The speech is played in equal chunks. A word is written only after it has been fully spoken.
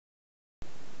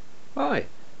Hi,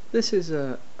 this is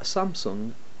a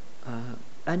Samsung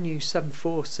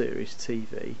NU7400 series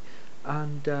TV,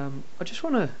 and I just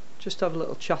want to have a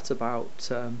little chat about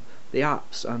the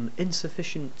apps and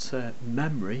insufficient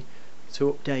memory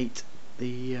to update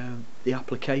the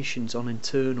applications on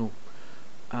internal.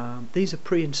 These are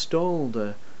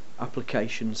pre-installed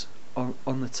applications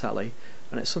on the telly,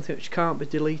 and it's something which can't be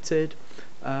deleted,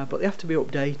 but they have to be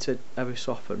updated every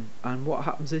so often. And what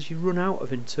happens is you run out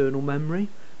of internal memory.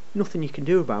 Nothing you can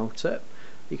do about it.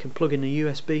 You can plug in a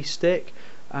USB stick,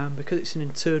 because it's an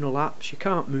internal apps, you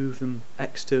can't move them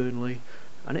externally,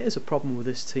 and it is a problem with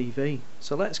this TV.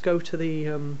 So let's go to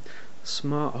the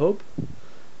Smart Hub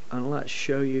and let's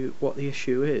show you what the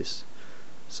issue is.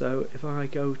 So if I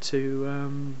go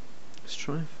to let's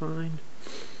try and find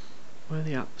where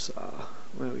the apps are.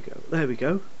 Where we go? There we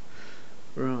go.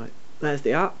 Right, there's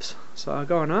the apps. So I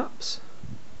go on apps,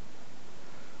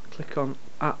 click on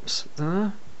apps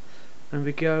there, and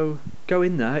we go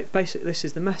in there. Basically this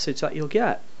is the message that you'll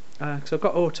get, because I've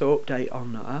got auto update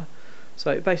on there.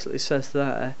 So it basically says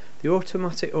there, the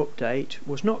automatic update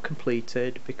was not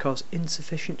completed because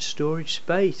insufficient storage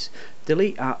space.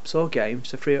 Delete apps or games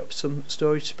to free up some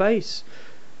storage space.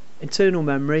 Internal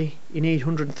memory, you need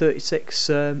 136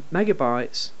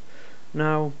 megabytes.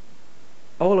 Now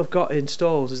all I've got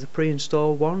installed is the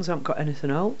pre-installed ones, I haven't got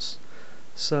anything else.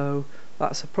 So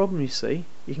that's a problem, you see.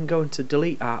 You can go into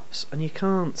delete apps and you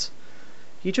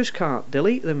just can't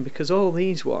delete them, because all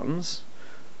these ones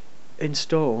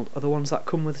installed are the ones that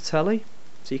come with the telly.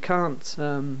 So you can't,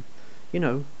 you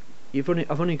know,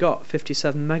 I've only got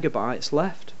 57 megabytes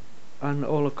left, and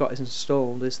all I've got is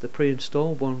installed is the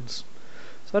pre-installed ones.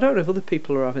 So I don't know if other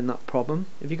people are having that problem.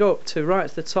 If you go up to right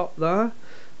at the top there,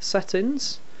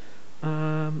 settings,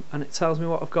 and it tells me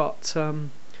what I've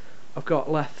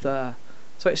got left there.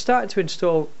 So it's starting to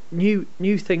install new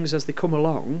things as they come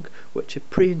along, which are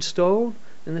pre-installed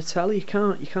in the telly.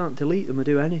 You can't delete them or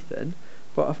do anything.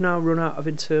 But I've now run out of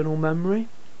internal memory.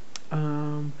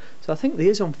 So I think there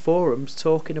is on forums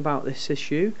talking about this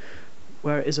issue,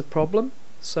 where it is a problem.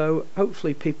 So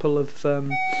hopefully people have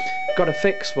got a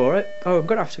fix for it. Oh, I'm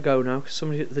going to have to go now because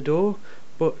somebody's at the door.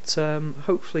 But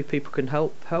hopefully people can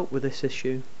help with this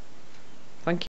issue.